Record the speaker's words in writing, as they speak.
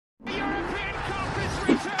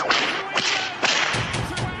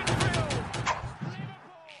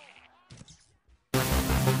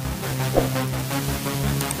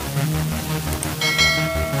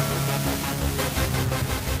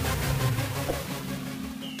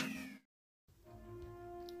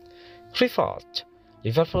Preferred.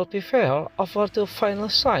 Liverpool prefer offer to final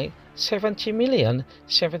sign 70 million,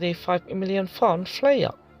 75 million pound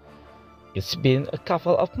player. It's been a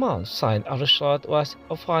couple of months since Armstrong was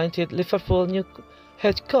appointed Liverpool new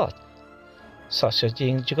head coach,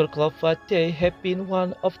 suggesting the club that they have been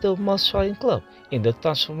one of the most selling clubs in the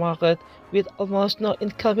transfer market with almost no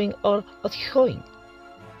incoming or outgoing.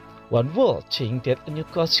 One would think that a new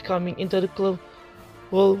coach coming into the club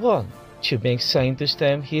will want to make sign to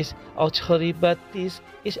stem his authority, but this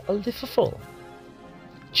is a Liverpool.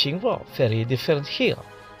 Things were very different here.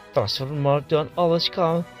 Transfer rumors don't always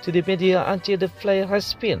come to the media until the player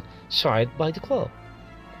has been signed by the club.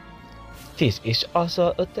 This is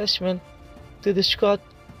also a testament to the squad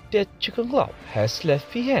that Jurgen Klopp has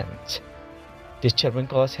left behind. The German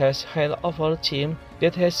coach has handed over a team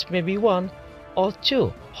that has maybe one or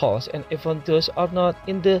two holes, and even those are not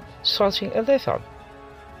in the starting 11.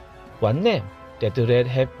 One name that the Reds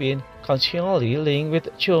have been continually linked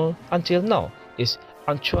with June until now is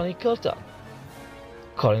Anthony Gordon.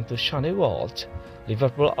 According to Sunday World,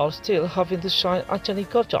 Liverpool are still having to sign Anthony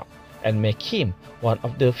Gordon and make him one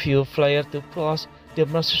of the few players to cross the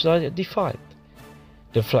Merseyside divide.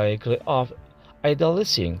 The player grew up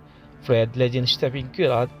idolizing Fred legend Steven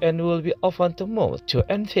Gerrard and will be often to move to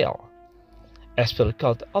Anfield. As per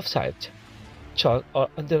called offside, talks are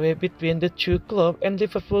underway between the two clubs, and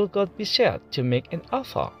Liverpool could be set to make an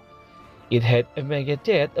offer. It had a mega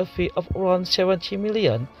debt, a fee of around 70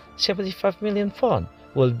 million, 75 million pounds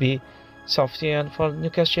will be sufficient for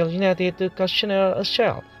Newcastle United to consider a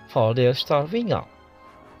sale for their star winger.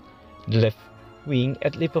 The left wing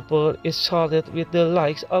at Liverpool is sorted with the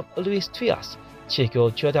likes of Luis Diaz,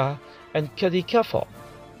 Thiago Jota, and Cody Gakpo.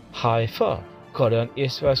 However, Gordon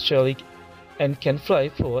is versatile and can fly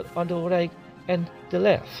forward on the right and the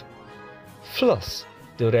left. Plus,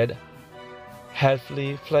 the Reds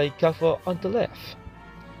helpfully play Gakpo on the left.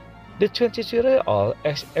 The 23-year-old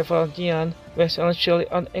ex-Evertonian was initially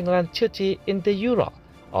on England duty in the Euro,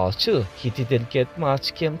 although he didn't get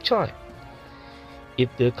much game time. If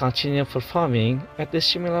they continue performing at the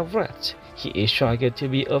similar rate, he is targeted to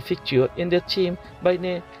be a fixture in the team by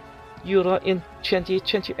the Euro in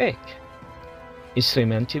 2028. It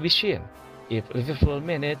remains to be seen if Liverpool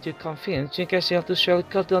manage to convince Newcastle to sell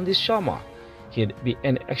Gordon this summer. He'd be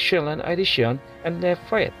an excellent addition, and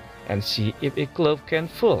let's wait and see if a club can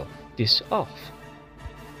pull this off.